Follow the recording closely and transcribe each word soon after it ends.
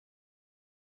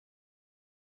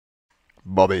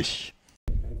Bobbish.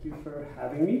 Thank you for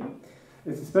having me.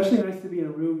 It's especially nice to be in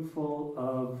a room full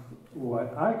of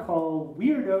what I call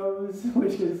weirdos,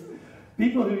 which is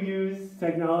people who use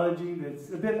technology that's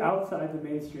a bit outside the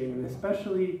mainstream, and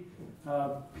especially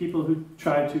people who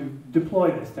try to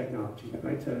deploy this technology,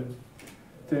 right? To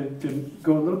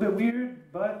go a little bit weird,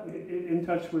 but in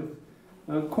touch with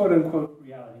quote-unquote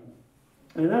reality.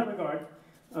 And in that regard,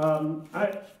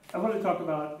 I want to talk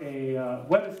about a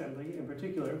WebAssembly in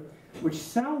particular, which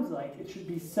sounds like it should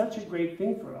be such a great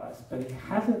thing for us, but it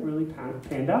hasn't really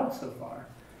panned out so far.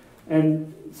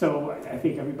 And so I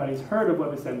think everybody's heard of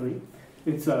WebAssembly.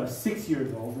 It's 6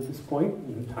 years old at this point.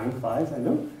 You know, time flies, I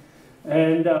know.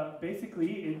 And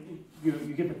basically,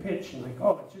 you get the pitch and like,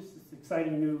 oh, it's just this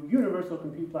exciting new universal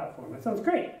compute platform. That sounds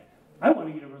great. I want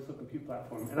a universal compute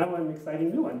platform, and I want an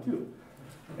exciting new one too.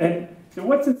 And so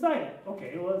what's inside it?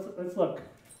 Okay, well, let's look.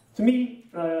 To me,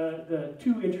 the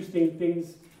two interesting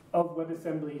things of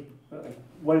WebAssembly,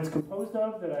 what it's composed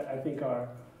of that I think are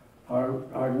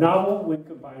novel when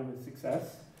combined with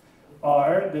success,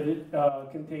 are that it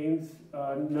contains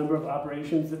a number of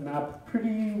operations that map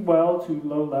pretty well to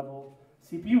low-level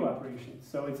CPU operations.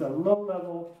 So it's a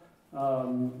low-level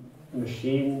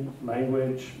machine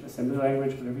language, assembly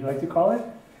language, whatever you like to call it.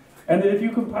 And then if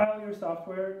you compile your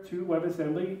software to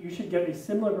WebAssembly, you should get a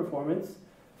similar performance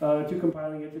to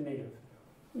compiling it to native.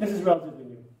 This is relatively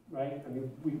new, right? I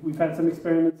mean, we've had some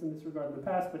experiments in this regard in the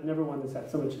past, but never one that's had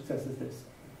so much success as this.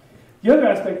 The other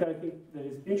aspect that I think that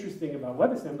is interesting about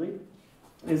WebAssembly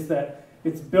is that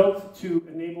it's built to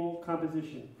enable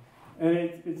composition. And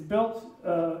it's built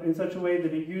in such a way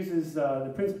that it uses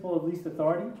the principle of least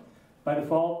authority. By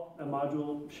default, a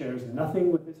module shares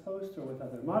nothing with its host or with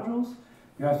other modules.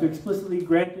 You have to explicitly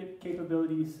grant it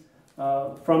capabilities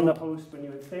from the host when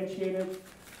you instantiate it,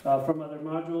 from other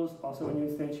modules, also when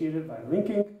you instantiate it by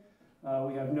linking.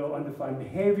 We have no undefined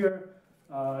behavior.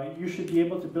 You should be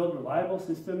able to build reliable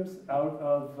systems out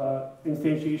of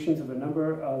instantiations of a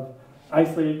number of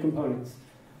isolated components,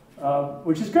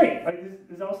 which is great. Right?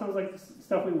 This all sounds like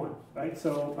stuff we want, right?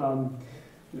 So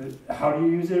how do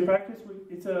you use it in practice?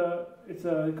 It's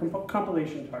a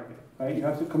compilation target, right? You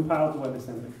have to compile to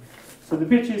WebAssembly. So the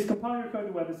pitch is compile your code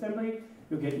to WebAssembly.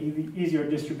 You'll get easier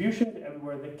distribution to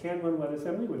everywhere that can run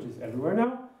WebAssembly, which is everywhere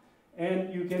now.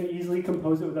 And you can easily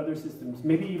compose it with other systems,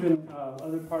 maybe even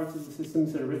other parts of the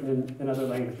systems that are written in other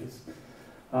languages.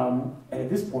 And at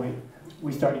this point,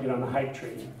 we start to get on the hype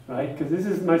train, right? Because this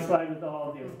is my slide with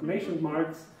all the exclamation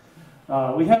marks.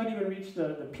 We haven't even reached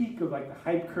the peak of like the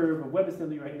hype curve of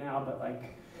WebAssembly right now, but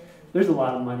like there's a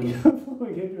lot of money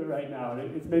flowing into it right now,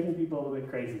 and it's making people a little bit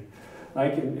crazy.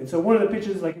 Like, and so one of the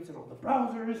pitches, like, it's in all the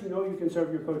browsers, you know, you can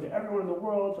serve your code to everyone in the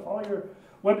world, to all your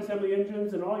WebAssembly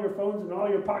engines, and all your phones, and all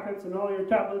your pockets, and all your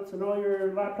tablets, and all your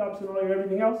laptops, and all your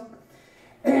everything else.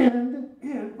 And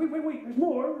wait, there's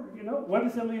more, you know,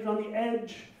 WebAssembly is on the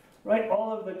edge, right?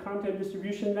 All of the content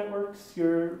distribution networks,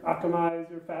 your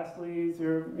Akamai's, your Fastly's,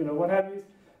 your, you know, what have you,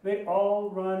 they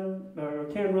all run, or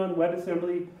can run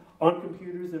WebAssembly on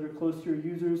computers that are close to your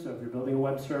users. So if you're building a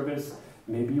web service,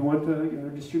 maybe you want to, you know,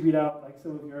 distribute out like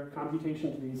some of your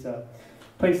computation to these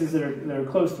places that are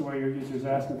close to where your users are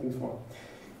asking things for.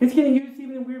 It's getting used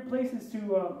even in weird places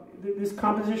to, this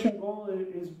composition goal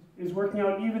is working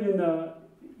out even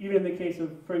in the case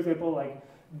of, for example, like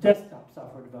desktop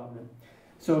software development.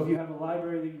 So if you have a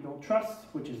library that you don't trust,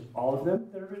 which is all of them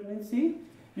that are written in C,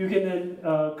 you can then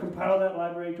compile that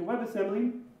library to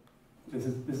WebAssembly. This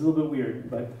is a little bit weird,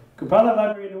 but compile that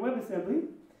library into WebAssembly,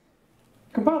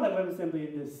 compile that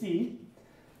WebAssembly into C,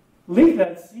 link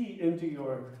that C into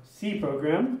your C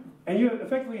program, and you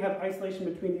effectively have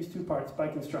isolation between these two parts by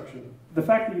construction. The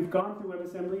fact that you've gone through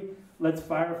WebAssembly lets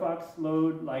Firefox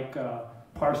load like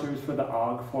parsers for the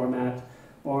OGG format,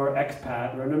 or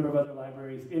XPath, or a number of other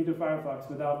libraries into Firefox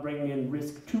without bringing in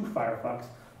risk to Firefox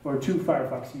or to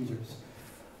Firefox users.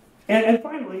 And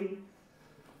finally,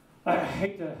 I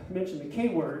hate to mention the K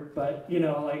word, but you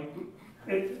know, like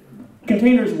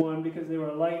containers won because they were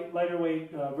a lighter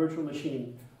weight virtual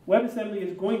machine. WebAssembly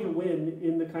is going to win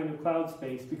in the kind of cloud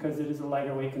space because it is a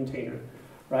lighter weight container,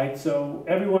 right? So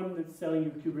everyone that's selling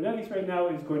you Kubernetes right now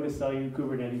is going to sell you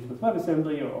Kubernetes with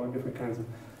WebAssembly or different kinds of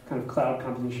cloud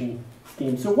composition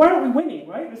schemes. So why aren't we winning,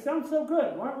 right? It sounds so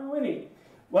good. Why aren't we winning?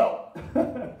 Well,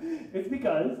 it's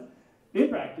because in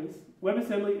practice,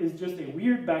 WebAssembly is just a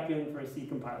weird backend for a C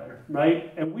compiler,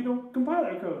 right? And we don't compile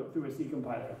our code through a C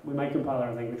compiler. We might compile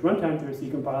our language runtime through a C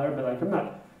compiler, but like I'm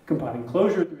not compiling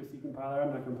closure through a C compiler.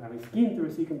 I'm not compiling scheme through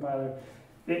a C compiler.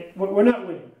 We're not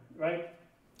winning, right?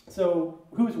 So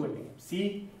who's winning?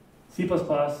 C, C++,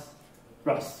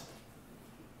 Rust.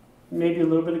 maybe a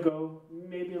little bit of Go,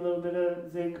 maybe a little bit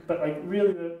of Zig, but like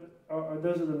really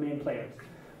those are the main players.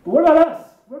 But what about us?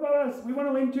 What about us? We want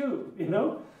to win too, you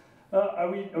know? Are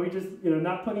we just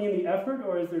not putting in the effort,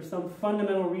 or is there some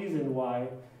fundamental reason why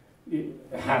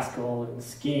Haskell and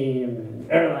Scheme and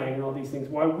Erlang and all these things,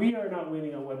 why we are not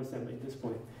winning on WebAssembly at this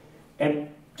point? And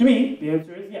to me, the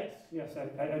answer is yes. Yes,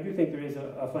 I do think there is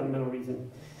a fundamental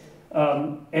reason.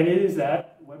 And it is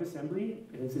that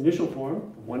WebAssembly, in its initial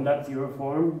form, the 1.0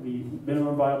 form, the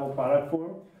minimum viable product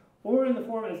form, or in the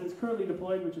form as it's currently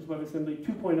deployed, which is WebAssembly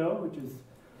 2.0, which is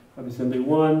WebAssembly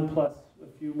 1 plus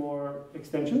a few more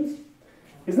extensions,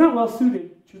 is not well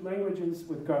suited to languages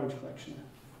with garbage collection.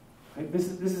 Right? This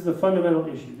is the fundamental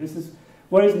issue. This is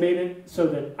what has made it so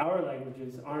that our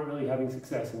languages aren't really having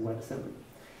success in WebAssembly.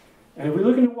 And if we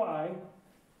look into why,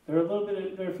 there are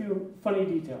a few funny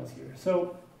details here.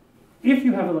 So if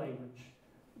you have a language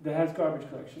that has garbage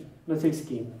collection, let's say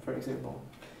Scheme, for example,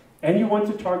 and you want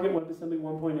to target WebAssembly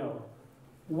 1.0,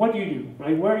 what do?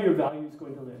 Right? Where are your values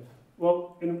going to live?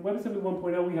 Well, in WebAssembly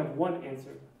 1.0, we have one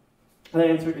answer. That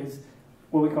answer is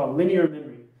what we call linear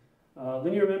memory.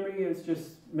 Linear memory is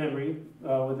just memory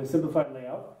with a simplified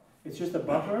layout. It's just a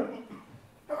buffer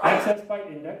accessed by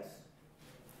index.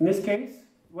 In this case,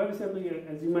 WebAssembly,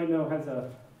 as you might know, has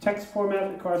a text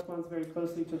format that corresponds very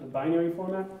closely to the binary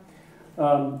format.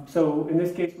 So in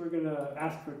this case, we're going to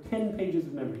ask for 10 pages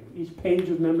of memory. Each page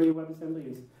of memory of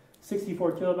WebAssembly is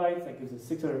 64 kilobytes. That gives us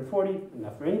 640,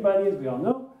 enough for anybody, as we all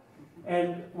know.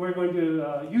 And we're going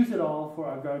to use it all for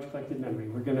our garbage collected memory.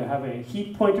 We're going to have a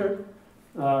heap pointer,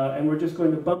 and we're just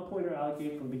going to bump pointer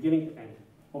allocate from beginning to end.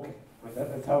 Okay, right,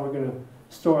 that's how we're going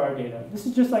to store our data. This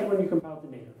is just like when you compile to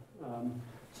native.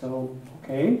 So,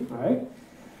 okay, all right.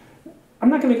 I'm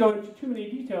not going to go into too many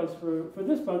details for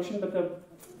this function, but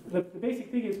the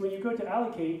basic thing is when you go to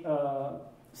allocate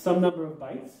some number of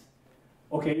bytes,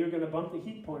 okay, you're going to bump the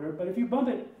heap pointer, but if you bump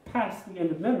it past the end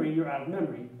of memory, you're out of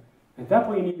memory. At that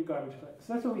point, you need to garbage collect.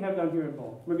 So that's what we have down here in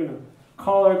bold. We're going to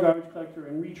call our garbage collector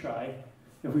and retry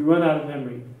if we run out of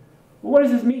memory. Well, what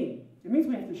does this mean? It means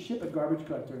we have to ship a garbage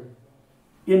collector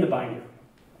in the binary,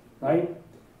 right?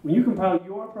 When you compile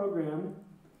your program,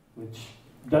 which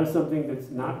does something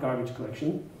that's not garbage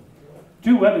collection,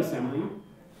 to WebAssembly,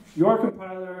 your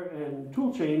compiler and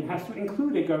toolchain has to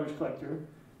include a garbage collector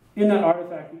in that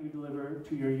artifact that you deliver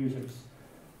to your users.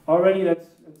 Already that's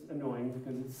annoying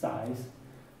because it's size,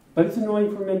 but it's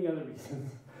annoying for many other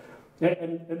reasons.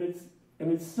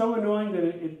 And it's so annoying that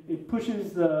it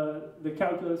pushes the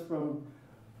calculus from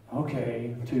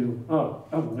okay to no,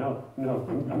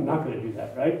 I'm not going to do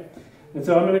that, right? And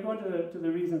so I'm going to go into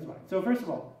the reasons why. So first of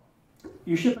all,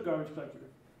 you ship a garbage collector.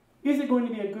 Is it going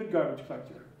to be a good garbage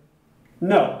collector?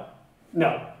 No,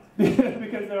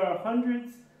 because there are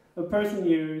hundreds of person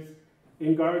years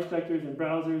in garbage collectors and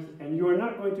browsers, and you are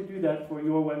not going to do that for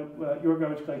your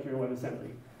garbage collector in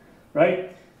WebAssembly,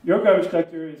 right? Your garbage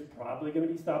collector is probably going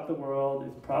to be stop the world.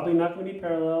 It's probably not going to be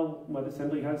parallel.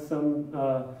 WebAssembly has some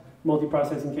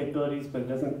multiprocessing capabilities, but it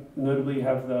doesn't notably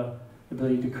have the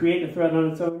ability to create a thread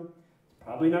on its own. It's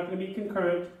probably not going to be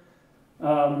concurrent.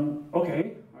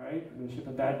 Okay, all right, I'm going to ship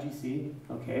a bad GC,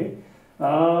 okay.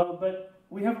 But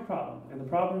we have a problem, and the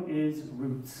problem is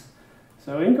roots.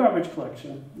 So in garbage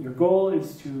collection, your goal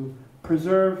is to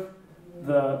preserve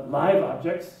the live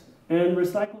objects and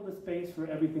recycle the space for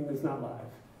everything that's not live.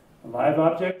 A live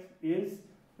object is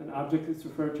an object that's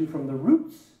referred to from the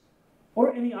roots,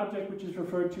 or any object which is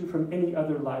referred to from any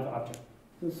other live object.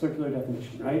 It's a circular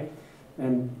definition, right?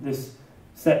 And this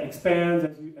set expands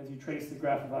as you trace the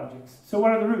graph of objects. So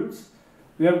what are the roots?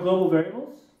 We have global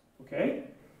variables, okay?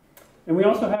 And we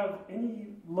also have any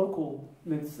local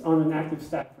that's on an active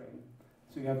stack frame.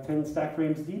 So you have 10 stack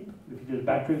frames deep. If you did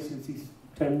a backtrace, you'd see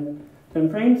 10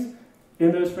 frames.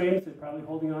 In those frames, they're probably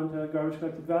holding on to garbage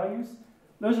collected values.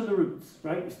 Those are the roots,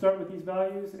 right? You start with these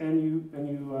values and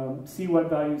you see what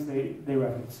values they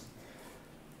reference.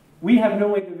 We have no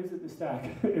way to visit the stack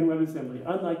in WebAssembly,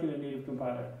 unlike in a native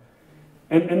compiler.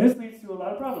 And this leads to a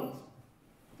lot of problems.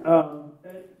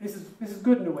 This is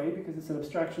good in a way because it's an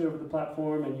abstraction over the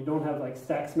platform and you don't have like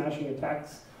stack smashing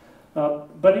attacks.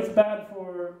 But it's bad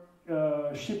for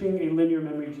shipping a linear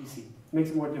memory GC. It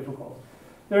makes it more difficult.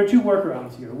 There are two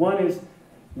workarounds here. One is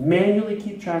manually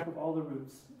keep track of all the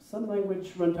roots. Some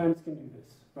language runtimes can do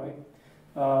this, right?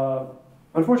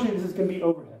 Unfortunately, this is going to be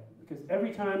overhead because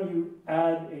every time you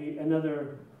add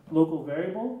another local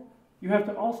variable, you have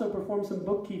to also perform some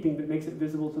bookkeeping that makes it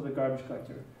visible to the garbage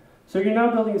collector. So you're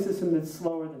now building a system that's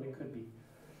slower than it could be.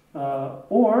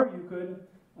 Or you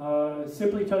could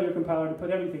simply tell your compiler to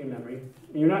put everything in memory,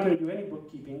 and you're not going to do any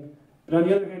bookkeeping, But on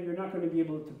the other hand, you're not going to be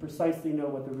able to precisely know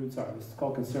what the roots are. This is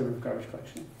called conservative garbage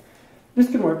collection.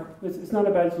 This can work. It's not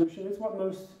a bad solution. It's what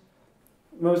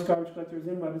most garbage collectors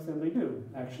in WebAssembly do,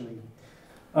 actually.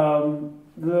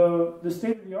 The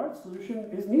state-of-the-art solution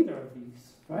is neither of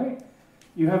these, right?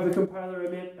 You have the compiler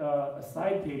emit a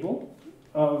side table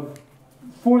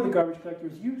for the garbage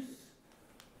collector's use,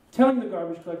 telling the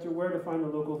garbage collector where to find the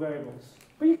local variables.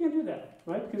 But you can't do that,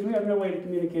 right? Because we have no way to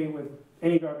communicate with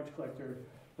any garbage collector.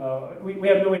 We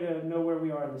have no way to know where we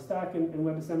are in the stack in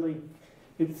WebAssembly.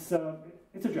 It's a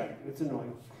drag. It's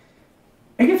annoying.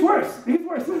 It gets worse. It gets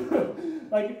worse.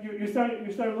 Like you're starting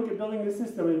to look at building this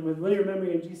system with linear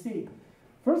memory and GC.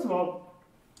 First of all,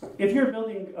 if you're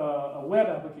building a web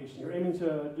application, you're aiming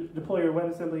to deploy your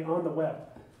WebAssembly on the web,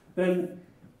 then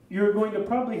you're going to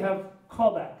probably have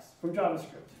callbacks from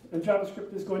JavaScript. And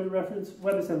JavaScript is going to reference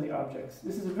WebAssembly objects.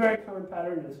 This is a very common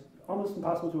pattern, and it's almost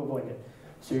impossible to avoid it.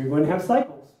 So you're going to have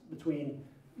cycles between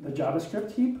the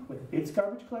JavaScript heap with its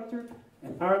garbage collector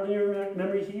and our linear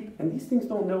memory heap, and these things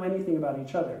don't know anything about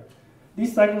each other.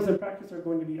 These cycles in practice are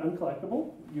going to be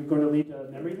uncollectible. You're going to lead to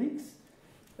memory leaks.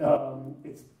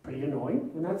 It's pretty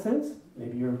annoying in that sense.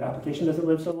 Maybe your application doesn't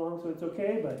live so long, so it's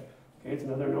okay, but okay, it's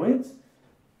another annoyance.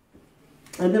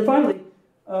 And then finally,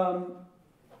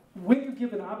 when you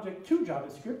give an object to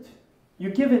JavaScript,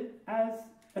 you give it as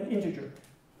an integer,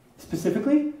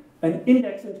 specifically an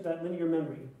index into that linear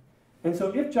memory. And so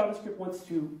if JavaScript wants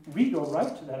to read or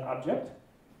write to that object,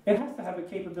 it has to have a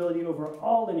capability over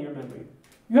all linear memory.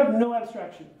 You have no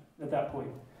abstraction at that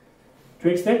point. To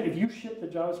an extent, if you ship the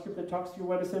JavaScript that talks to your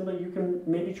WebAssembly, you can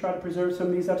maybe try to preserve some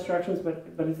of these abstractions, but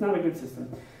it's not a good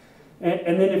system.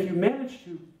 And then if you manage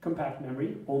to compact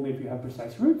memory, only if you have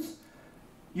precise roots,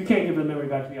 you can't give the memory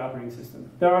back to the operating system.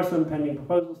 There are some pending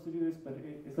proposals to do this, but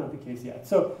it's not the case yet.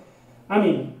 So, I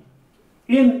mean,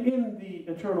 in the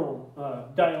eternal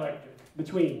dialectic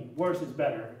between worse is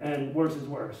better and worse is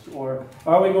worse, or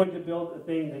are we going to build a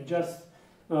thing that just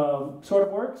sort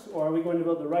of works, or are we going to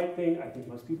build the right thing? I think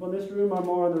most people in this room are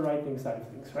more on the right thing side of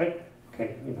things, right?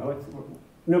 Okay, you know,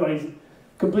 nobody's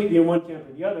completely in one camp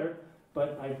or the other,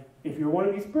 but if you're one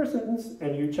of these persons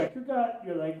and you check your gut,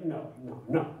 you're like, no,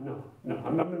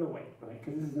 I'm not going to wait, right?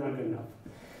 Because this is not good enough.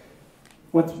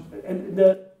 And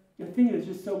the thing that's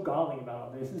just so galling about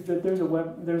all this is that there's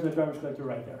a garbage collector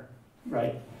right there,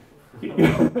 right?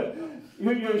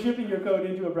 You're shipping your code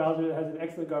into a browser that has an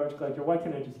excellent garbage collector. Why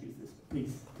can't I just use this?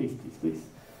 Please, please, please, please.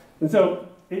 And so,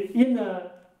 in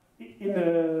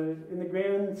the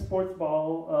grand sports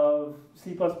ball of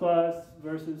C++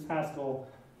 versus Haskell,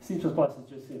 C++ is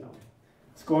just, you know,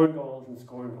 scoring goals and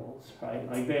scoring goals, right?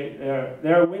 Like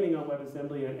they're winning on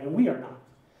WebAssembly, and we are not.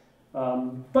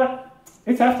 But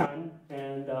it's halftime,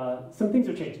 and some things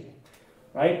are changing,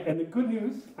 right? And the good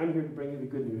news, I'm here to bring you the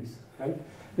good news, right?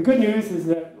 The good news is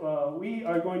that we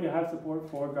are going to have support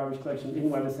for garbage collection in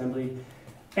WebAssembly,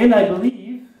 and I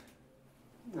believe,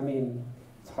 I mean,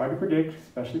 it's hard to predict,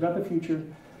 especially about the future,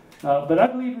 but I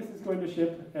believe this is going to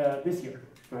ship this year,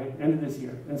 right? End of this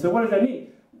year. And so what does that mean?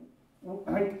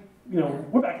 Like, you know,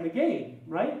 we're back in the game,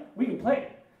 right? We can play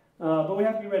it, but we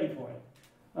have to be ready for it.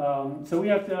 So we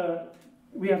have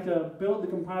to build the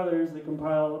compilers that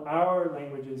compile our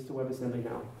languages to WebAssembly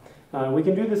now. We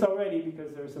can do this already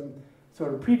because there's some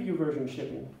sort of preview version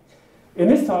shipping. In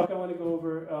this talk, I want to go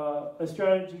over a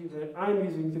strategy that I'm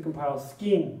using to compile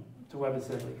Scheme to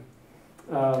WebAssembly.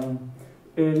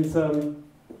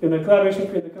 In a collaboration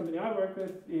between the company I work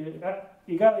with,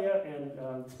 Igalia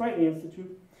and Sprightly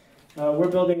Institute, we're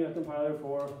building a compiler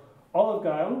for all of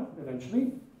Guile,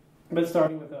 eventually, but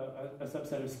starting with a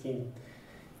subset of Scheme.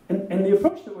 And the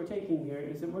approach that we're taking here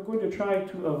is that we're going to try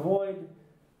to avoid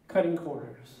cutting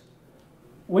corners.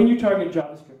 When you target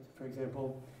JavaScript, for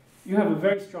example, you have a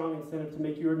very strong incentive to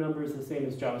make your numbers the same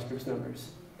as JavaScript's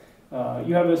numbers.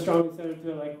 You have a strong incentive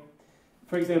to, like,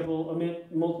 for example,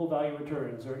 omit multiple value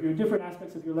returns, or your different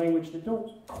aspects of your language that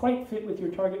don't quite fit with your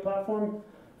target platform.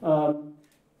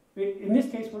 In this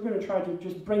case, we're going to try to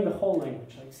just bring the whole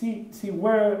language, like see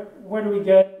where do we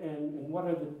get and what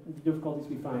are the difficulties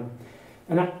we find.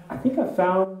 And I think I've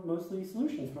found mostly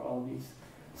solutions for all of these.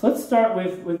 So let's start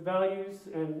with values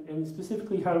and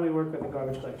specifically how do we work with a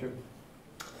garbage collector.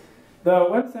 The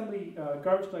WebAssembly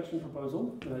garbage collection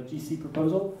proposal, the GC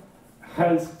proposal,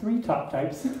 has 3 top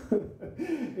types.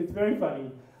 It's very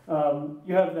funny.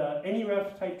 You have the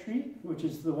AnyRef type tree, which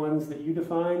is the ones that you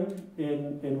define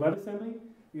in WebAssembly.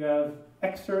 You have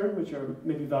extern, which are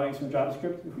maybe values from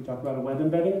JavaScript, if we talk about a web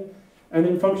embedding. And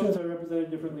then functions are represented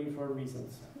differently for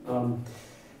reasons. And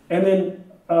then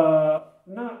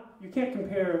you can't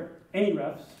compare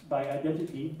AnyRefs by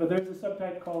identity, but there's a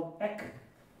subtype called EC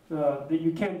that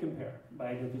you can compare by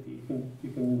identity.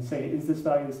 You can say, is this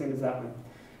value the same as that one?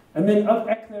 And then of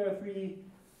EC, there are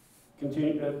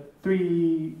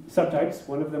three subtypes,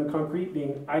 one of them concrete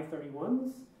being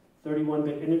I31s,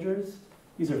 31-bit integers.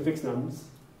 These are fixed nums,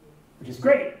 which is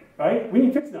great, right? We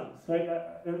need fixed nums, right,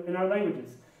 in our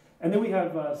languages. And then we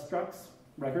have structs,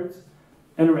 records,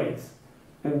 and arrays.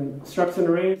 And structs and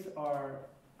arrays are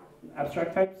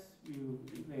abstract types.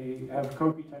 They have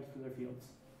concrete types for their fields.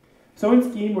 So in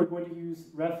Scheme, we're going to use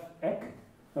ref ec,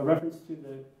 a reference to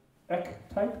the ec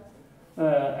type,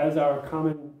 as our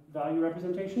common value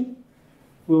representation.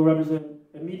 We'll represent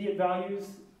immediate values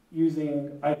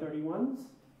using I31s.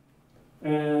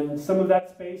 And some of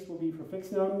that space will be for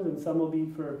fixed nums, and some will be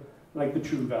for like the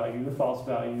true value, the false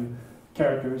value,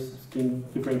 characters. Scheme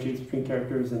differentiates between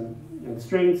characters and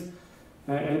strings,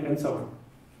 and so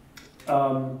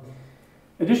on.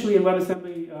 Additionally, in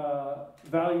WebAssembly,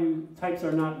 value types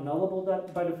are not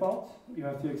nullable by default. You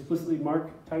have to explicitly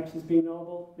mark types as being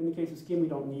nullable. In the case of Scheme, we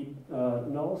don't need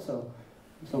null, so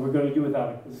we're going to do without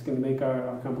it. This is going to make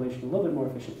our compilation a little bit more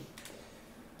efficient.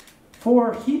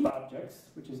 For heap objects,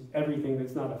 which is everything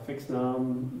that's not a fixed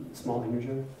num, small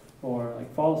integer, or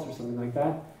like false or something like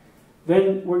that,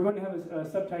 then we're going to have a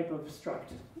subtype of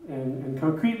struct. And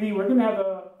concretely, we're going to have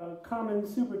a common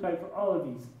supertype for all of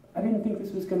these. I didn't think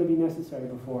this was going to be necessary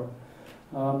before.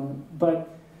 But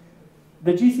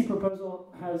the GC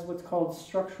proposal has what's called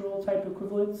structural type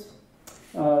equivalents.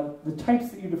 The types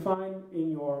that you define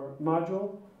in your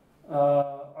module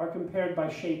are compared by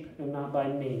shape and not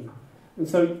by name. And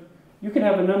so you can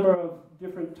have a number of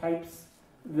different types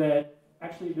that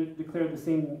actually declare the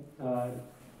same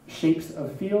shapes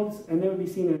of fields, and they would be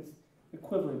seen as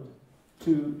equivalent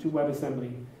to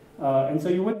WebAssembly. And so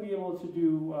you wouldn't be able to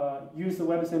use the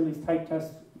WebAssembly's type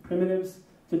test primitives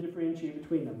to differentiate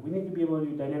between them. We need to be able to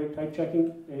do dynamic type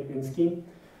checking in Scheme.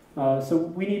 So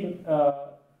we need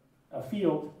a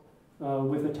field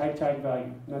with a type tag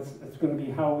value. That's going to be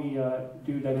how we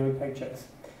do dynamic type checks.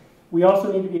 We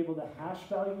also need to be able to hash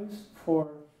values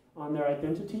on their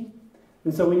identity.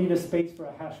 And so we need a space for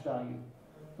a hash value,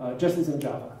 just as in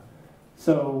Java.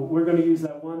 So we're going to use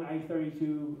that one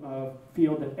I32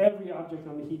 field that every object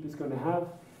on the heap is going to have,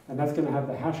 and that's going to have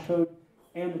the hash code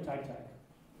and the type tag.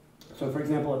 So for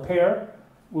example, a pair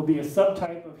will be a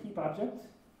subtype of heap object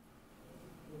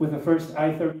with the first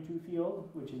I32 field,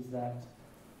 which is that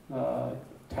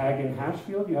tag and hash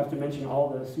field. You have to mention all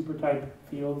the supertype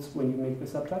fields when you make the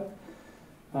subtype.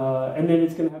 And then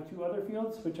it's going to have two other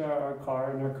fields, which are our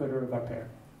car and our coder of our pair.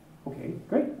 Okay,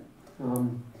 great.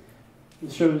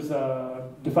 It shows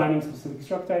defining specific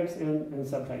struct types and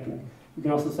subtyping. You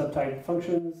can also subtype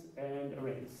functions and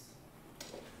arrays.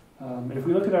 And if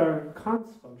we look at our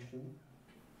const function,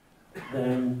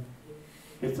 then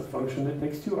it's a function that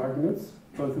takes two arguments.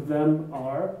 Both of them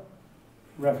are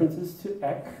references to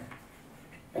ec,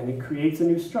 and it creates a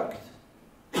new struct.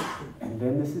 And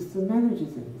then the system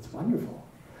manages it. It's wonderful.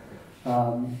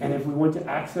 And if we want to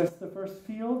access the first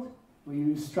field, we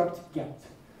use struct get.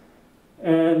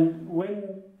 And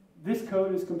when this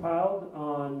code is compiled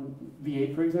on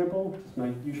V8, for example, which is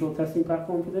my usual testing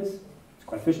platform for this, it's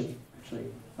quite efficient, actually.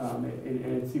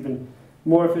 And it's even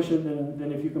more efficient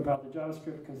than if you compile the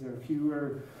JavaScript, because there are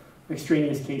fewer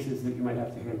extraneous cases that you might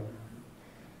have to handle.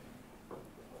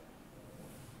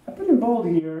 I put in bold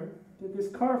here that this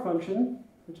car function,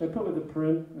 which I put with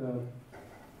a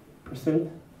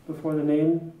percent before the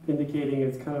name, indicating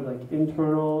it's kind of like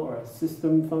internal or a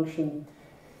system function.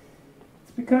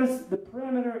 It's because the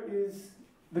parameter is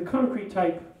the concrete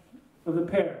type of the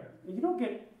pair. You don't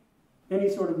get any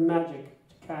sort of magic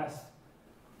to cast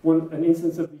an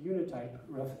instance of the unit type,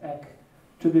 ref ec,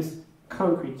 to this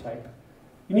concrete type.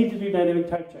 You need to do dynamic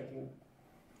type checking,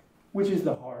 which is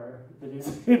the horror that is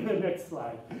in the next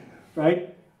slide,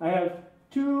 right? I have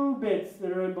 2 bits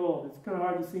that are in bold. It's kind of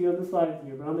hard to see on the slides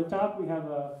here, but on the top we have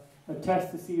a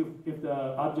test to see if the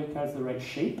object has the right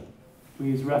shape. We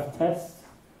use ref test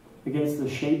against the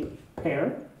shape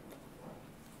pair.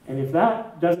 And if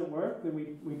that doesn't work, then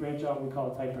we branch out and we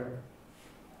call it type error.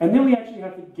 And then we actually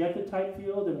have to get the type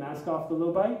field and mask off the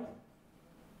low byte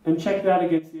and check that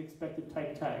against the expected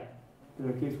type tag, in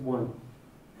our case 1.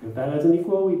 And if that doesn't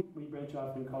equal, we branch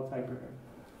off and call type error.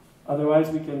 Otherwise,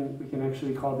 we can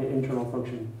actually call the internal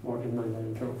function, or inline that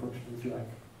internal function, as you like.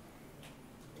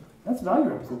 That's value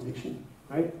representation,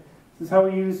 right? This is how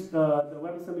we use the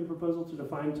WebAssembly proposal to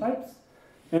define types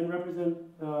and represent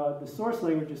the source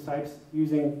language's types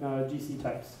using GC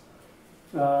types.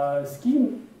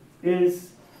 Scheme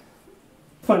is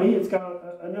funny. It's got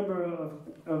a number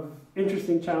of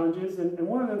interesting challenges, and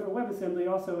one of them for WebAssembly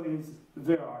also is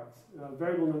varargs,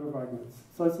 variable number of arguments.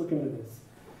 So let's look into this.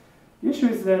 The issue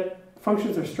is that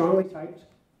functions are strongly typed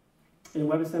in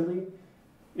WebAssembly.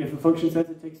 If a function says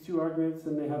it takes 2 arguments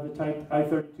and they have the type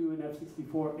I32 and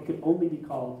F64, it can only be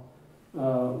called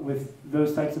with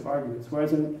those types of arguments.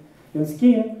 Whereas in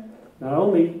Scheme, not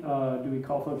only do we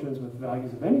call functions with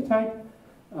values of any type,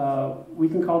 we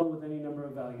can call them with any number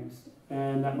of values.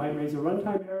 And that might raise a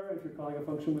runtime error if you're calling a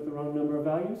function with the wrong number of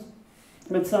values.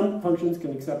 But some functions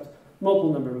can accept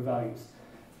multiple number of values.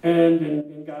 And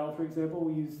in Guile, for example,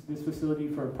 we use this facility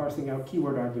for parsing out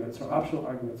keyword arguments or optional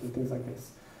arguments or things like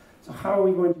this. So how are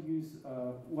we going to use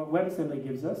what WebAssembly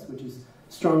gives us, which is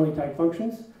strongly typed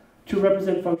functions, to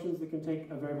represent functions that can take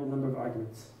a variable number of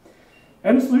arguments?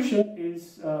 And the solution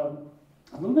is a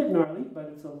little bit gnarly,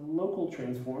 but it's a local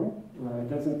transform.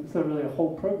 It's not really a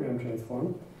whole program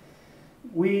transform.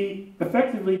 We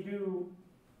effectively do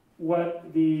what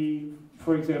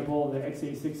for example, the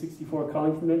x86-64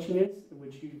 calling convention is, in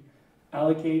which you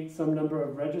allocate some number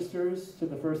of registers to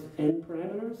the first n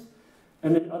parameters,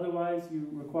 and then otherwise you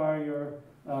require your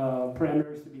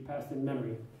parameters to be passed in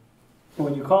memory. And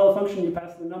when you call a function, you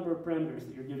pass the number of parameters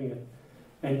that you're giving it.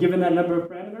 And given that number of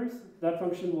parameters, that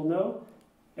function will know,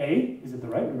 A, is it the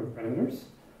right number of parameters?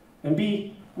 And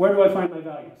B, where do I find my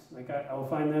values? Like I will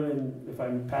find them if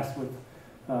I'm passed with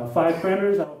 5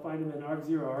 parameters, I will find them in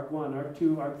arg0, arg1,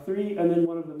 arg2, arg3, and then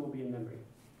one of them will be in memory,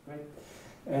 right?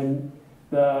 And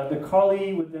the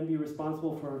callee would then be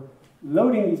responsible for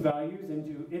loading these values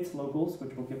into its locals,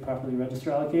 which will get properly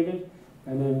register allocated,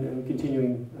 and then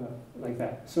continuing like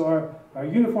that. So our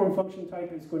uniform function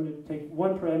type is going to take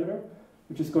one parameter,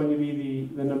 which is going to be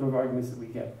the number of arguments that we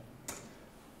get.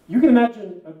 You can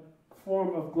imagine a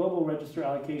form of global register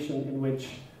allocation in which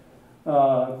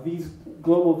these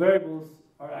global variables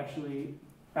are actually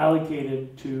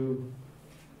allocated to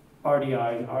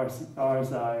RDI and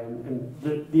RSI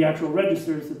and the actual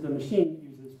registers that the machine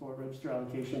uses for register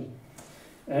allocation.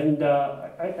 And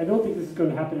I don't think this is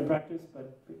going to happen in practice,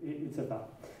 but it's a thought.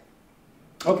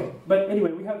 Okay, but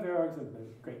anyway, we have varargs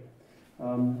implemented. Great.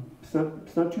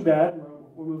 It's not too bad.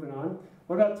 We're moving on.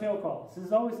 What about tail calls? This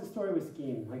is always the story with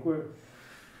Scheme. Like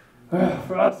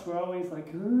for us, we're always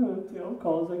like, tail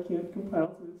calls, I can't compile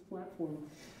to this platform.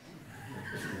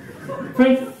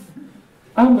 Frankly,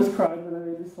 I almost cried when I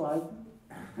made this slide.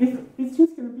 It's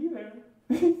just going to be there.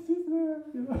 It's just there.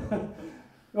 You know?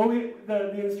 Well,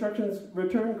 the instructions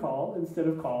return call instead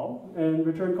of call, and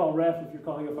return call ref if you're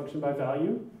calling a function by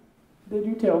value. They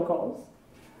do tail calls.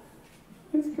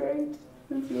 It's great.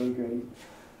 It's really great.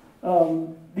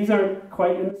 These aren't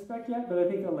quite in the spec yet, but I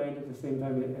think they'll land at the same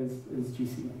time as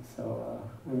GC. So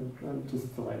I'm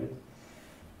just delighted.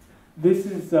 This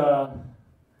is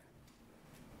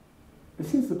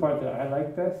the part that I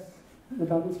like best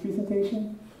about this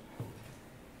presentation.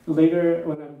 Later,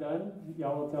 when I'm done,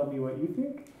 y'all will tell me what you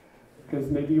think, because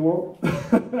maybe you won't.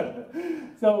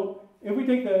 So if we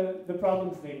take the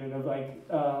problem statement of like,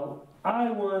 I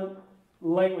want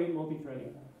lightweight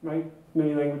multi-threading, right?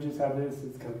 Many languages have this.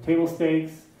 It's kind of table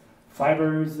stakes,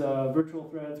 fibers, virtual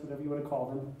threads, whatever you want to call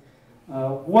them.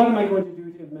 What am I going to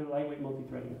do to implement lightweight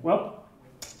multi-threading? Well,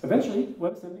 eventually,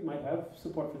 WebAssembly might have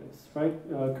support for this, right?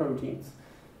 Coroutines.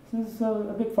 This is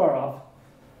a bit far off,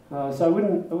 so I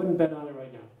wouldn't bet on it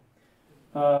right now.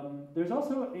 There's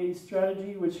also a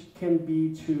strategy which can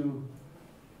be to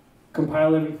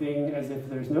compile everything as if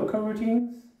there's no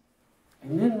coroutines,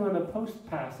 and then run a post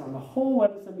pass on the whole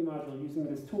WebAssembly module using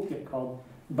this toolkit called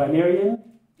Binarian,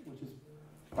 which is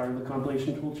part of the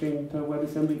compilation toolchain to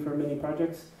WebAssembly for many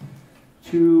projects,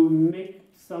 to make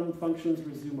some functions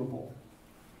resumable.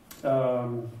 It's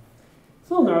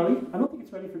a little gnarly. I don't think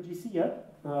it's ready for GC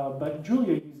yet, but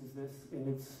Julia uses this in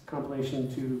its compilation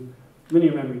to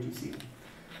linear memory GC.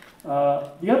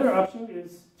 The other option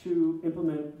is to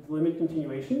implement limit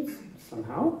continuations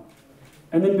somehow,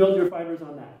 and then build your fibers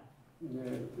on that.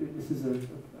 This is a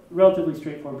relatively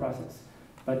straightforward process,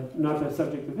 but not the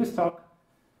subject of this talk.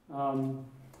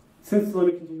 Since the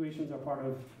limit continuations are part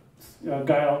of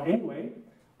Guile anyway,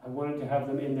 I wanted to have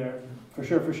them in there for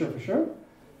sure.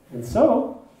 And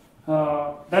so,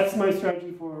 that's my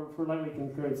strategy for lightweight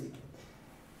concurrency.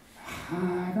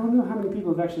 I don't know how many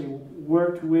people have actually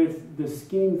worked with the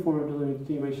Scheme form of limit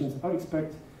continuations. I would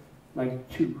expect like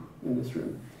 2 in this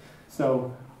room.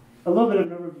 So, a little bit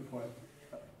of an overview for it.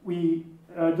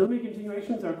 Delimited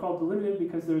continuations are called delimited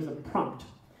because there's a prompt.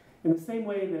 In the same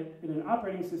way that in an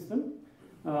operating system,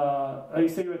 like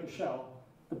say you're at the shell,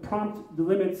 the prompt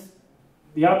delimits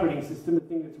the operating system, the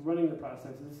thing that's running the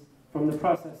processes, from the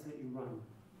process that you run.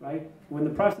 right? When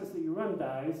the process that you run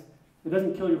dies, it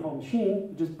doesn't kill your whole machine,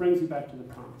 it just brings you back to the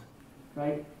prompt,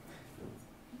 right?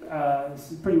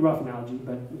 This is a pretty rough analogy,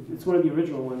 but it's one of the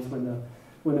original ones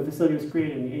when the facility was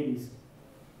created in the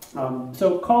 80s.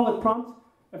 So call with prompt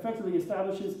effectively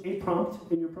establishes a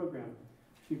prompt in your program.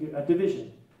 You get a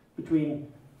division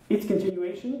between its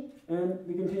continuation and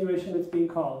the continuation that's being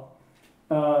called.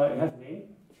 It has a name.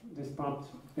 This prompt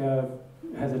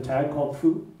has a tag called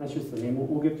foo. That's just the name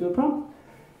we'll give to the prompt.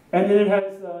 And then it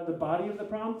has the body of the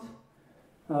prompt,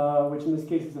 which in this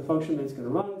case is a function that's going to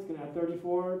run. It's going to add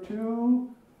 34 to,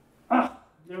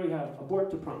 there we have, abort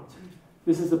to prompt.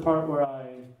 This is the part where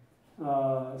I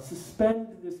suspend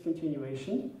this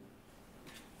continuation,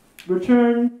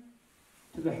 return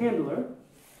to the handler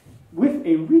with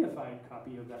a reified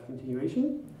copy of that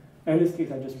continuation. And in this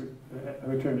case, I just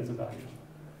returned as a value.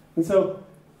 And so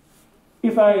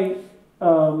if I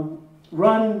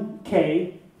run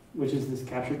k, which is this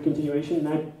captured continuation, and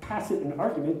I pass it an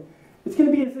argument, it's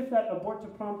going to be as if that abort to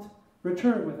prompt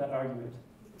returned with that argument.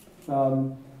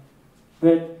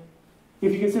 That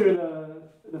if you consider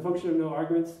the function of no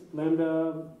arguments,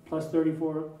 lambda plus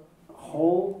 34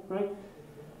 whole, right?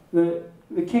 The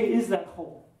k is that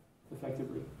whole,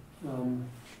 effectively.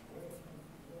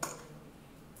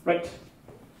 Right.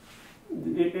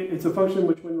 It's a function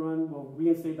which, when run, will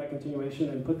reinstate that continuation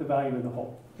and put the value in the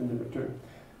whole and then return.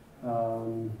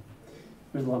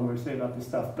 There's a lot more to say about this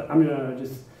stuff, but I'm going to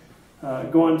just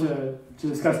go on to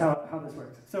discuss how this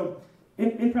works. So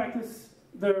in practice,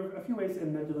 there are a few ways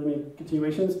in delimit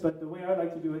continuations, but the way I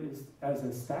like to do it is as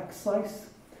a stack slice.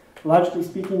 Logically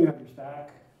speaking, you have your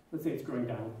stack. Let's say it's growing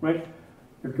down, right?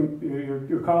 You're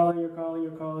calling, your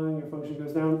function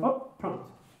goes down, prompt.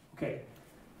 Okay.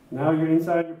 Now you're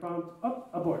inside your prompt,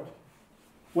 abort.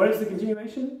 What is the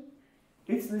continuation?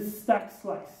 It's this stack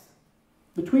slice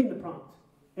between the prompt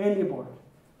and the abort,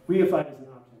 reified as an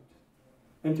object.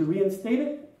 And to reinstate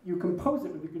it, you compose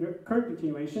it with the current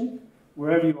continuation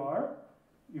wherever you are.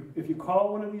 If you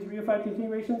call one of these reified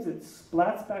continuations, it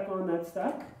splats back on that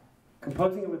stack,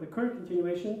 composing it with the current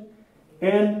continuation,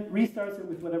 and restarts it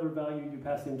with whatever value you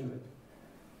pass into it.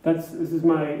 This is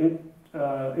my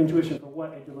intuition for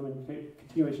what a delimited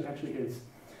continuation actually is.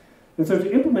 And so to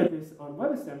implement this on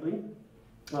WebAssembly,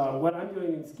 what I'm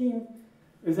doing in Scheme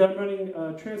is that I'm running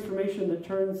a transformation that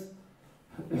turns,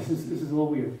 this is a little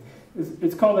weird.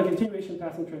 It's called a continuation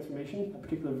passing transformation, a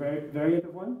particular variant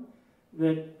of one,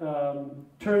 that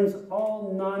turns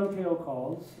all non-tail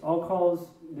calls, all calls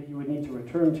that you would need to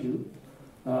return to,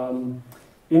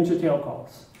 into tail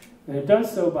calls. And it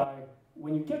does so by,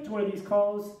 when you get to one of these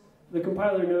calls, the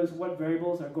compiler knows what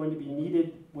variables are going to be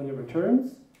needed when it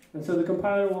returns, and so the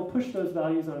compiler will push those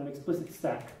values on an explicit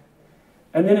stack.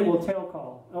 And then it will tail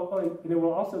call, and it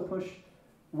will also push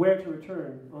where to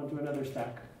return onto another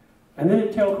stack. And then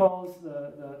it tail calls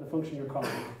the function you're calling.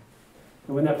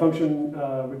 And when that function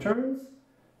returns,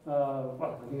 I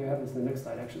think I have this in the next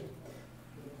slide actually.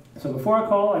 So before I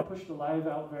call, I push the live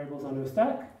out variables onto a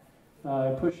stack.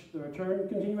 I push the return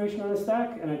continuation on a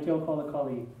stack, and I tail call the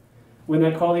callee. When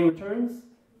that callee returns,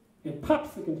 it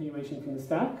pops the continuation from the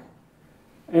stack,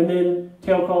 and then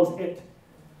tail calls it.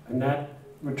 And that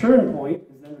return point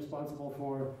is then responsible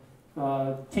for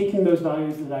taking those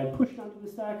values that I pushed onto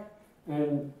the stack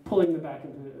and pulling them back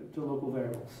into local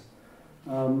variables.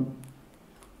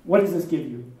 What does this give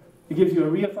you? It gives you a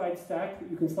reified stack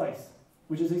that you can slice,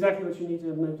 which is exactly what you need to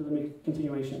implement to limit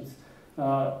continuations.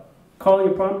 Calling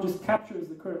a prompt just captures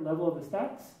the current level of the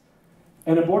stacks,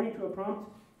 and aborting to a prompt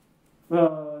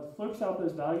slurps out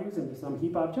those values into some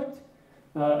heap object,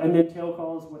 and then tail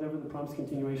calls whatever the prompt's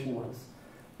continuation was.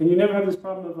 And you never have this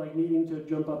problem of like needing to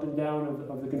jump up and down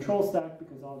of the control stack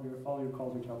because all your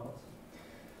calls are tail calls.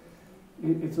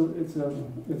 It's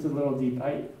a little deep.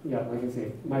 Like I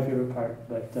say, my favorite part,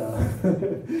 but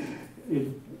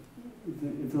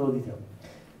it's a little detailed.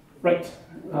 Right.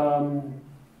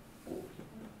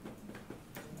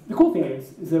 The cool thing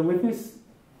is that with this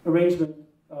arrangement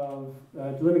of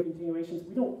delimit continuations,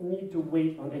 we don't need to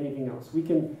wait on anything else. We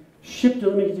can ship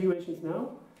delimit continuations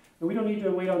now, and we don't need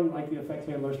to wait on like the effect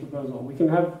handler's proposal. We can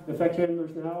have effect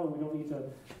handlers now, and we don't need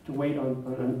to wait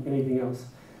on anything else.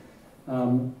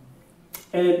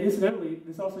 And incidentally,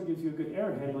 this also gives you a good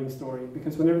error handling story,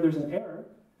 because whenever there's an error,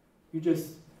 you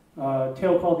just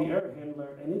tail call the error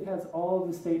handler, and it has all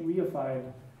the state reified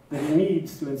that it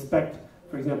needs to inspect,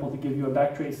 for example, to give you a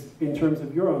backtrace in terms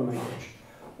of your own language,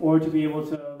 or to be able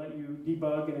to let you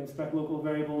debug and inspect local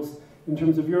variables in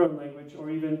terms of your own language, or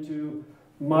even to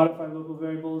modify local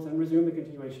variables and resume the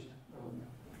continuation.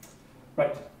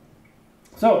 Right.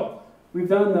 So, We've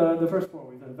done the first four.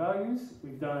 We've done values,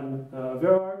 we've done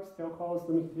varargs, tail calls,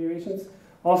 limit continuations.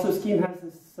 Also, Scheme has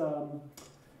this,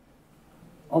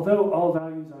 although all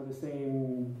values are the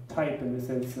same type in the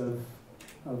sense of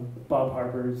Bob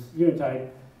Harper's unit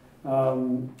type,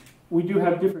 we do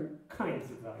have different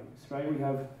kinds of values, right? We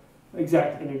have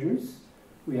exact integers,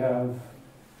 we have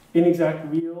inexact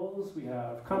reals, we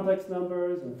have complex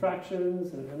numbers and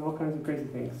fractions and all kinds of crazy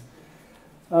things.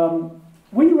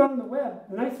 When you run on the web,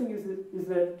 the nice thing is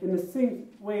that in the same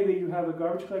way that you have a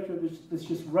garbage collector that's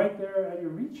just right there at your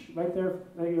reach, right there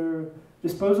at your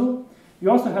disposal, you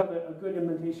also have a good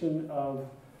implementation of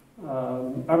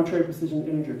arbitrary precision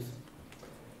integers,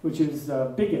 which is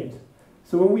big int.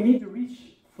 So when we need to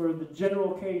reach for the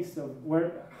general case of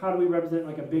how do we represent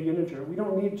like a big integer, we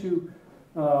don't need to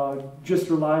just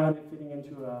rely on it fitting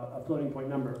into a floating point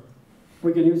number.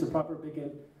 We can use a proper big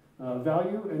int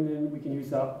value, and then we can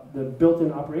use the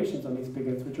built-in operations on these big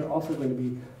ints, which are also going to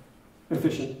be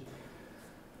efficient.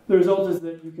 The result is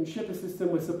that you can ship a system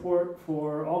with support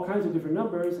for all kinds of different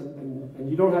numbers, and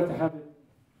you don't have to have it.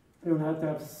 You don't have to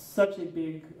have such a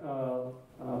big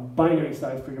binary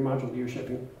size for your module that you're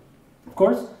shipping. Of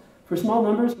course, for small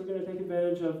numbers, we're going to take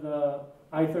advantage of the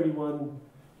I31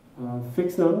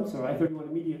 fixed nums, or I31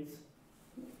 immediates,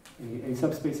 a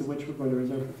subspace of which we're going to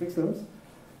reserve for fixed nums.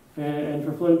 And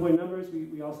for floating point numbers,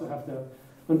 we also have to,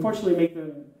 unfortunately, make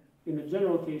them, in the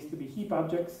general case, to be heap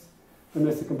objects,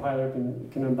 unless the compiler can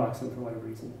unbox them for whatever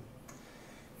reason.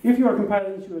 If you are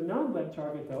compiling to a non-web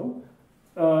target, though,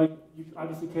 you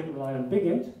obviously can't rely on big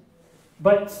int.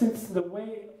 But since the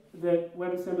way that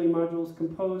WebAssembly modules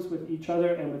compose with each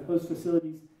other and with host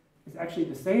facilities is actually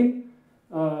the same,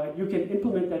 you can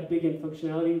implement that big int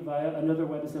functionality via another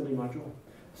WebAssembly module.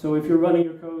 So if you're running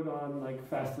your code on like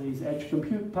Fastly's edge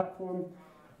compute platform,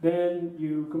 then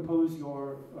you compose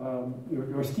your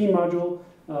Scheme module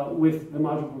with the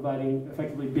module providing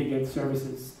effectively big int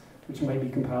services, which might be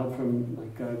compiled from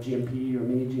like GMP or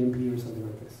mini GMP or something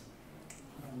like this.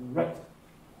 Right,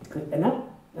 and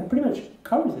that pretty much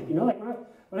covers it. You know, like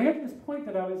when I got to this point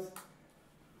that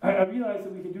I realized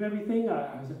that we could do everything.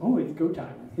 I was like, oh, it's go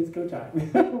time. It's go time.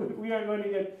 We are going to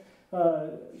get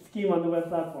Scheme on the web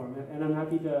platform, and I'm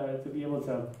happy to be able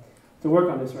to work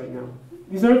on this right now.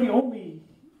 These aren't the only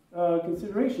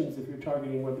considerations if you're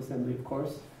targeting WebAssembly, of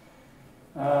course.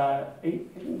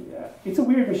 It's a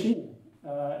weird machine,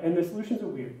 and the solutions are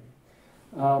weird.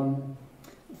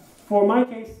 For my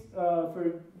case,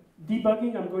 for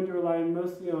debugging, I'm going to rely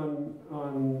mostly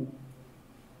on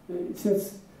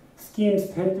since schemes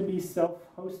tend to be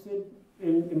self-hosted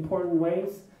in important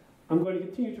ways, I'm going to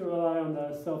continue to rely on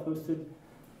the self-hosted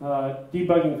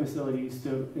debugging facilities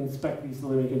to inspect these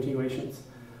linear continuations.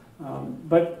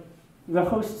 But the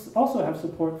hosts also have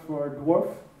support for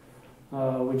dwarf,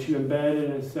 which you embed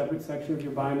in a separate section of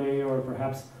your binary, or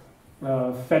perhaps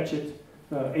fetch it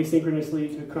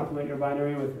asynchronously to complement your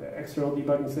binary with external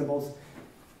debugging symbols.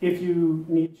 If you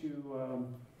need to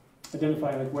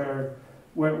identify like where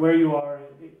you are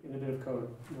in a bit of code,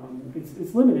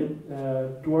 it's limited.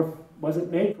 Dwarf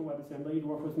wasn't made for WebAssembly.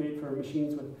 Dwarf was made for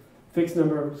machines with fixed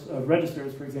numbers of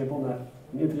registers, for example, not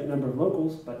an infinite number of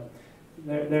locals, but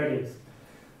there it is.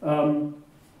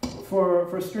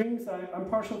 For strings, I'm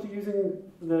partial to using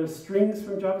the strings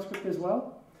from JavaScript as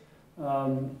well.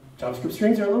 JavaScript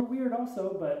strings are a little weird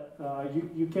also, but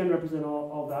you can represent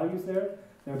all values there.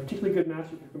 They're a particularly good match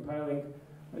if you're compiling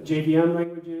JVM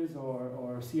languages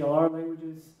or CLR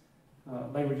languages,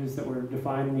 languages that were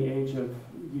defined in the age of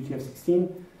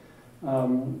UTF-16.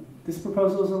 This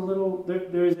proposal is a little,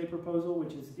 there is a proposal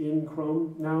which is in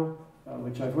Chrome now,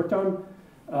 which I've worked on.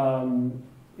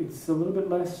 It's a little bit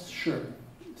less sure.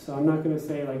 So I'm not going to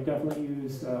say like definitely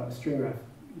use string ref,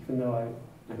 even though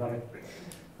I got it.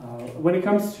 When it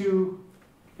comes to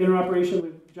interoperation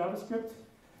with JavaScript,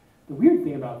 the weird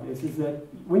thing about this is that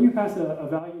when you pass a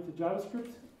value to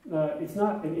JavaScript, it's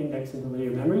not an index into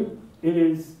linear memory. It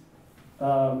is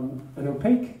an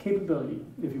opaque capability,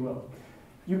 if you will.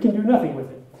 You can do nothing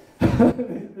with it.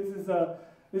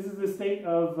 This is the state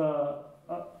of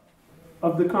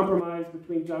the compromise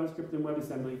between JavaScript and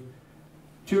WebAssembly.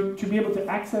 To be able to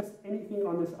access anything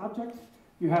on this object,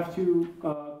 you have to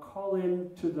call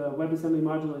in to the WebAssembly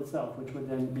module itself, which would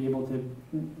then be able to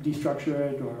destructure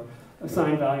it or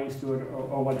assign values to it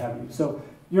or what have you. So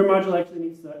your module actually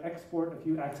needs to export a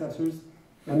few accessors,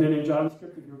 and then in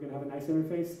JavaScript, if you were going to have a nice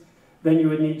interface, then you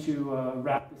would need to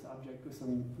wrap this object with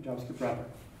some JavaScript wrapper.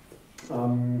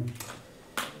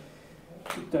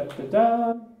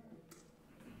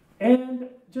 And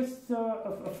just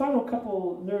a final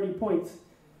couple nerdy points.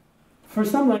 For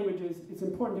some languages, it's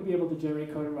important to be able to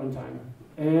generate code at runtime.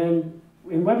 And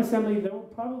in WebAssembly, there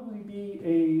will probably be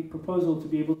a proposal to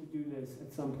be able to do this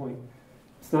at some point.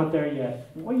 It's not there yet.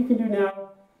 What you can do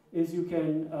now is you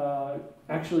can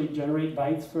actually generate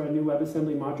bytes for a new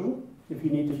WebAssembly module if you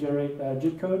need to generate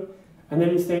JIT code, and then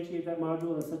instantiate that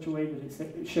module in such a way that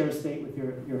it shares state with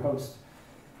your host.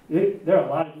 There are a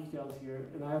lot of details here,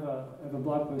 and I have a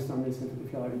blog post on this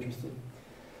if y'all are interested.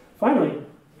 Finally,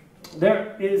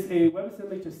 there is a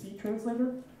WebAssembly to C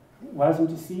translator, WASM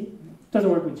to C. It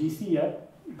doesn't work with GC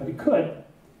yet, but it could.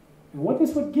 And what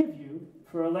this would give you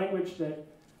for a language that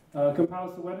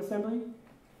compiles to WebAssembly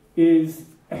is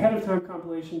ahead of time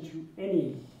compilation to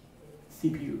any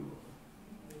CPU.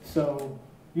 So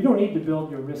you don't need to build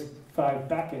your RISC-V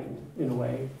backend in a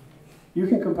way. You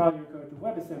can compile your code to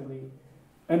WebAssembly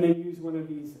and then use one of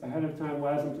these ahead of time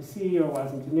WASM to C or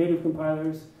WASM to native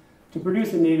compilers to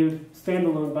produce a native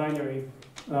standalone binary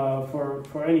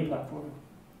for any platform,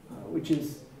 which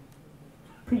is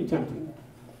pretty tempting.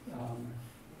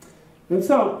 And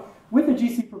so, with the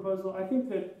GC proposal, I think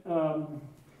that,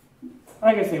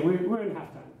 like I say, we're in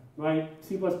halftime, right?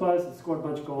 C++ has scored a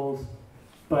bunch of goals,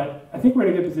 but I think we're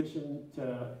in a good position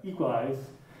to equalize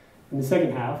in the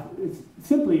second half. It's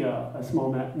simply a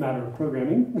small matter of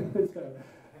programming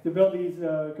to build these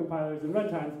compilers and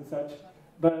runtimes and such,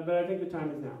 but I think the time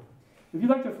is now. If you'd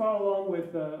like to follow along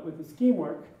with the scheme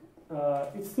work,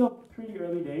 it's still pretty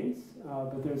early days,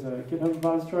 but there's a GitHub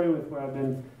repository with where I've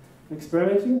been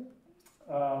experimenting.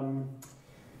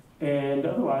 And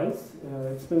otherwise,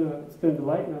 it's been a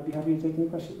delight, and I'd be happy to take any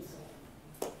questions.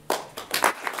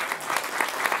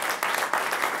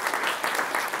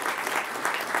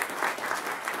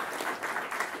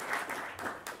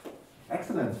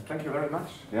 Excellent, thank you very much.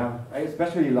 Yeah, I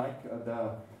especially like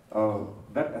the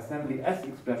WebAssembly S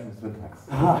expression syntax.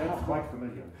 That's quite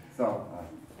familiar. So,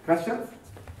 questions?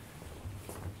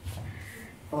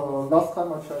 Last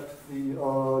time I checked, the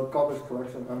garbage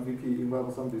collection MVP in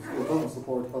WebAssembly still doesn't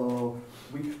support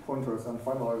weak pointers and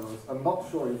finalizers. I'm not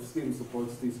sure if Scheme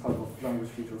supports these type of language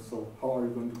features, so how are you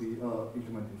going to be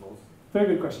implementing those? Very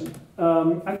good question.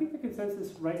 I think the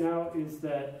consensus right now is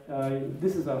that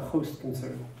this is a host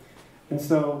concern. And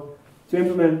so to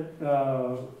implement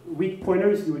weak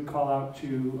pointers, you would call out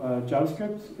to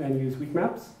JavaScript and use weak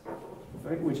maps,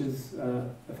 right, which is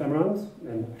ephemerons,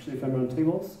 and actually ephemeron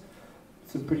tables.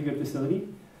 It's a pretty good facility.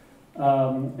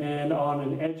 And on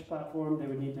an edge platform, they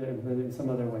would need to implement it in some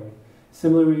other way.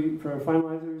 Similarly, for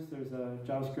finalizers, there's a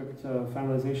JavaScript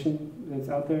finalization that's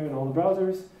out there in all the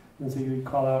browsers, and so you would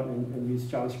call out and use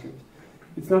JavaScript.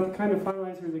 It's not the kind of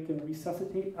finalizer that can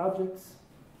resuscitate objects,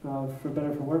 for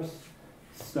better or for worse.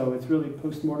 So it's really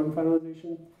post-mortem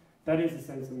finalization. That is the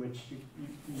sense in which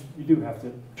you do have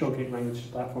to truncate language to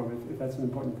platform if that's an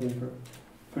important thing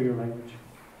for your language.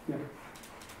 Yeah.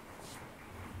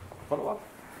 Follow-up?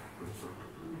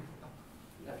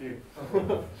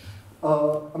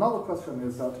 Another question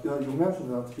is that you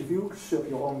mentioned that if you ship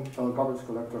your own garbage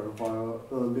collector via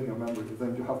linear memory,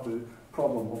 then you have the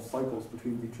problem of cycles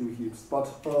between the two heaps. But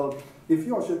if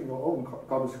you are shipping your own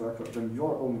garbage collector, then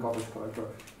your own garbage collector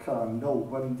can know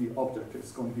when the object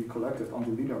is going to be collected on the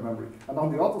linear memory. And on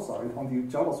the other side, on the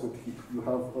JavaScript heap, you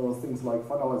have things like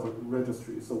finalizer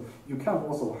registry. So you can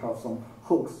also have some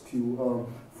hooks to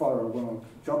fire when a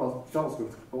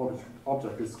JavaScript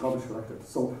object is garbage collected.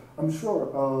 So I'm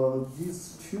sure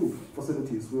these two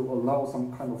facilities will allow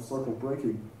some kind of circle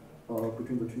breaking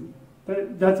between the two.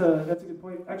 That's a good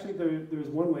point. Actually, there's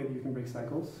one way that you can break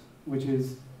cycles, which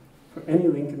is for any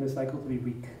link in the cycle to be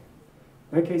weak.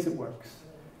 In that case, it works.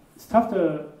 It's tough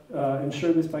to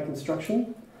ensure this by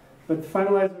construction, but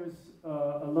finalizers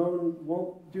alone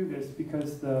won't do this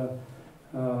because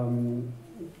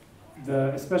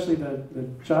especially the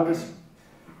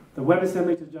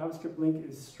WebAssembly to JavaScript link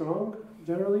is strong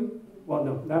generally. Well,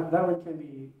 no, that one can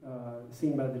be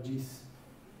seen by the GC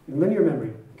in linear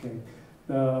memory. Okay.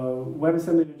 The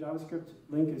WebAssembly to JavaScript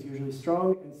link is usually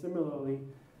strong, and similarly,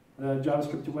 the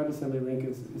JavaScript to WebAssembly link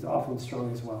is often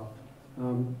strong as well.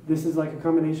 This is like a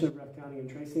combination of ref counting and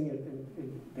tracing,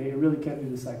 and they really can't do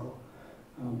the cycle.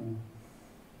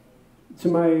 To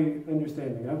my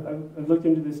understanding, I've looked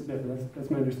into this a bit, but that's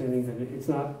my understanding, that it's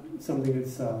not something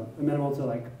that's amenable to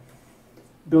like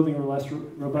building robust,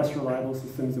 reliable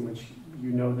systems in which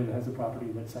you know that it has a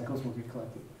property that cycles will get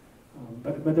collected.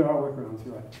 But there are workarounds,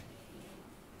 you're right.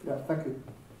 Yeah, thank you.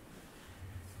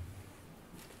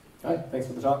 Hi, thanks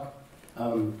for the talk.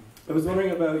 I was wondering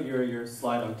about your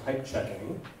slide on type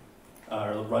checking,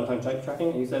 or runtime type checking,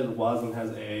 and you said WASM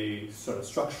has a sort of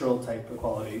structural type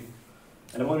equality.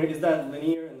 And I'm wondering, is that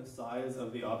linear in the size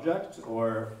of the object,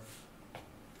 or?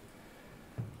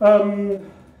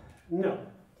 No.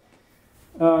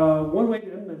 one way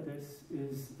to implement this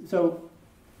is, so,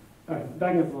 all right,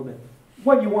 backing up a little bit.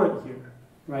 What you want here,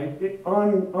 right?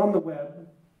 On the web,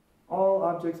 all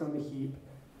objects on the heap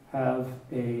have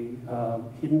a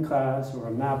hidden class or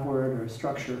a map word or a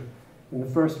structure in the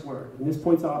first word. And this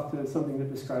points off to something that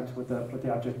describes what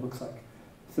the object looks like.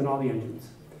 It's in all the engines.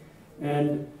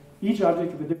 And each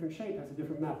object of a different shape has a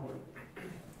different map word.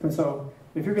 And so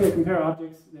if you're going to compare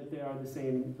objects that they are the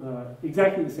same,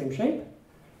 exactly the same shape,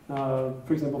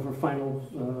 for example, for final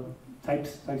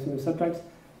types and subtypes,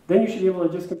 then you should be able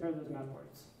to just compare those map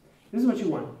words. This is what you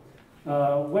want.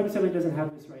 WebAssembly doesn't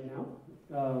have this right now.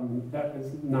 That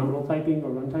is nominal typing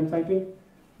or runtime typing.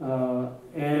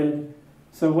 And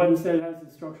so what instead has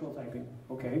is structural typing.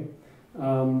 Okay.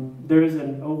 There is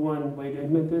an O1 way to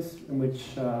implement this in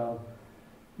which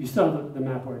you still have the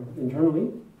map word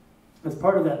internally. As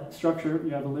part of that structure, you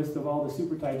have a list of all the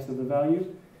supertypes of the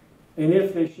value. And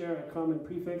if they share a common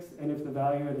prefix, and if the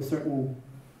value at a certain,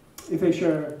 if they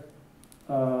share,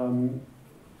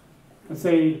 let's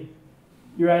say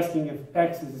you're asking if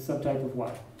X is a subtype of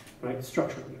Y, right,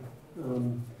 structurally.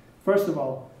 First of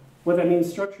all, what that means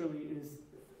structurally is,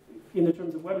 in the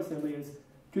terms of WebAssembly, is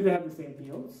do they have the same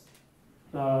fields?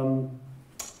 The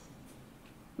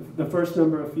first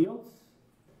number of fields,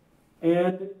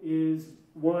 and is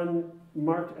one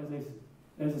marked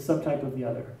as a subtype of the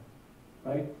other,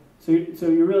 right? So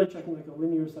you're really checking like a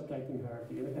linear subtyping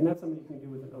hierarchy, and that's something you can do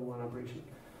with an O1 operation.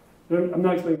 I'm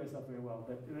not explaining myself very well,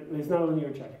 but it's not a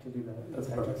linear check to do that. That's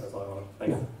perfect. That's all I want.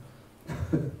 Thanks.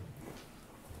 Yeah.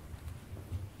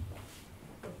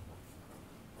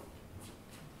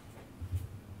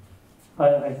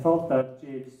 I thought that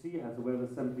GHC has a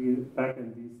WebAssembly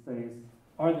backend these days.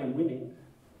 Are they winning?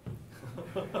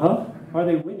 Huh? Are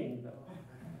they winning though?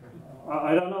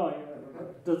 I don't know.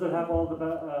 Does it have all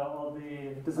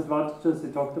the disadvantages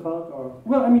you talked about, or?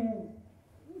 Well, I mean,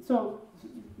 so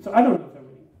I don't know if they're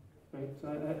winning, right? So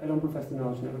I don't profess the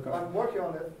knowledge in that regard. I'm working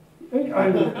on it.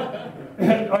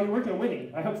 Are you working on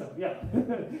winning? I hope so. Yeah.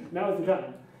 Now is the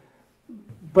time.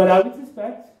 But I would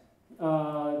suspect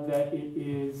that it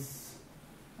is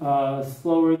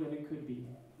slower than it could be,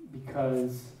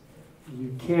 because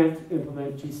you can't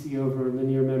implement GC over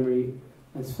linear memory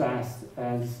as fast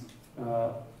as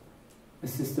a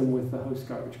system with the host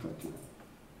garbage collector.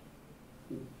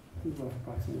 Rough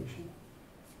approximation.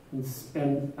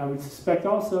 And I would suspect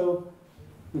also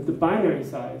that the binary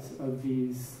size of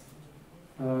these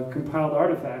compiled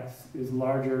artifacts is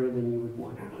larger than you would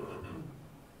want.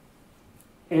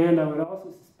 And I would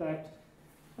also suspect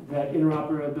that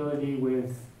interoperability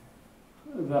with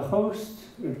the host,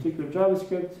 in particular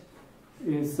JavaScript,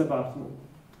 is suboptimal.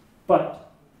 But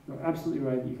you're absolutely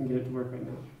right that you can get it to work right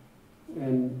now.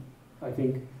 And I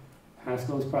think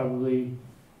Haskell is probably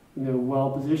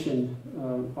well positioned,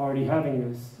 already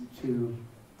having this, to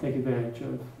take advantage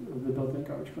of the built-in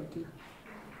garbage collector. We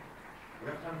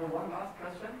have time for one last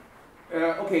question.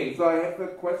 Okay, so I have a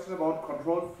question about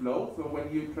control flow. So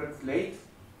when you translate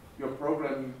your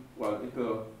program,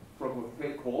 into program with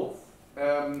tail calls,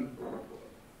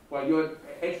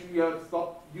 you're stop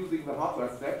using the hardware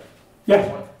stack.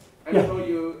 Yeah. And yeah. so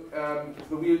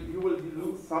you will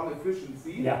lose some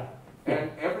efficiency. Yeah.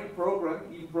 And every program,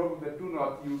 even programs that do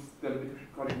not use delimited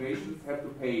continuations, have to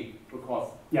pay the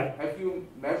cost. Yeah. Have you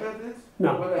measured it?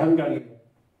 No, I haven't got it.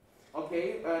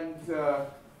 Okay, and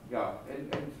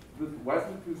and with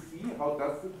WASM to see how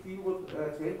does it deal with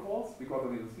tail calls? Because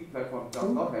the C platform does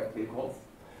not have tail calls.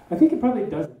 I think it probably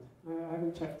doesn't. I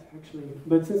haven't checked actually,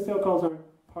 but since tail calls aren't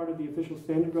part of the official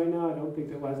standard right now, I don't think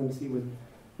that WASM-C would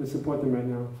support them right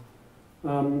now.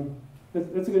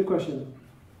 That's a good question.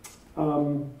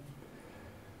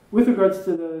 With regards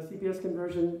to the CPS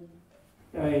conversion,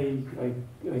 I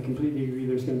completely agree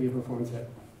there's going to be a performance hit.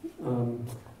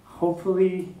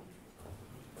 Hopefully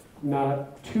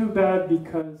not too bad,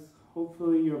 because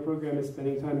hopefully your program is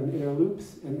spending time in inner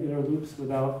loops, and inner loops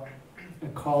without a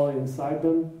call inside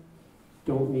them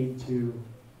don't need to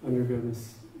undergo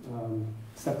this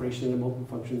separation into multiple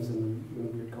functions in a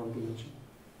weird calling convention.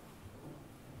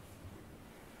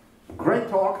 Great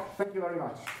talk. Thank you very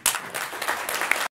much.